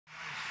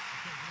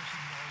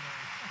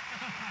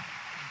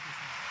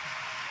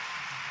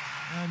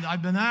And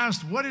I've been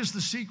asked, what is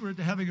the secret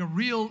to having a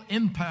real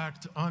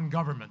impact on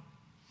government?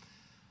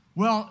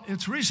 Well,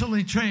 it's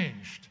recently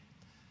changed.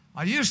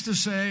 I used to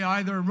say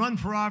either run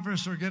for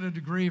office or get a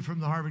degree from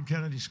the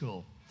Harvard-Kennedy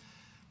School.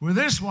 With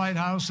this White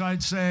House,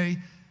 I'd say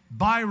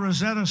buy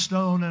Rosetta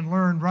Stone and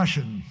learn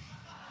Russian.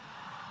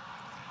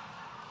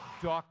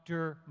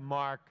 Dr.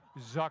 Mark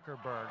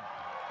Zuckerberg.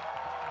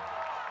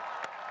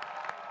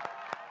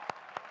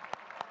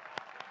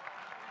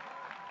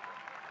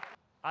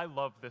 I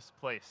love this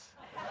place.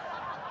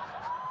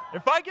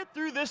 If I get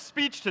through this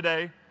speech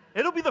today,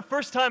 it'll be the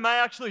first time I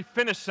actually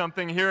finish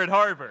something here at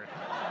Harvard.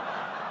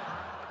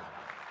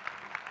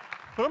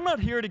 But I'm not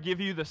here to give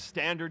you the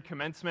standard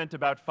commencement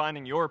about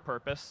finding your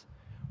purpose.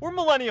 We're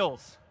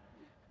millennials.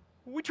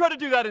 We try to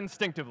do that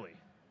instinctively.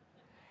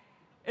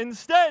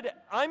 Instead,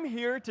 I'm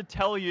here to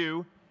tell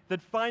you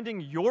that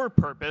finding your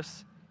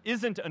purpose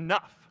isn't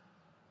enough.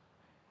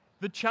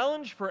 The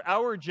challenge for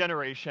our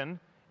generation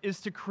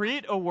is to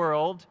create a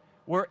world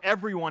where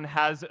everyone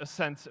has a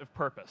sense of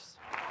purpose.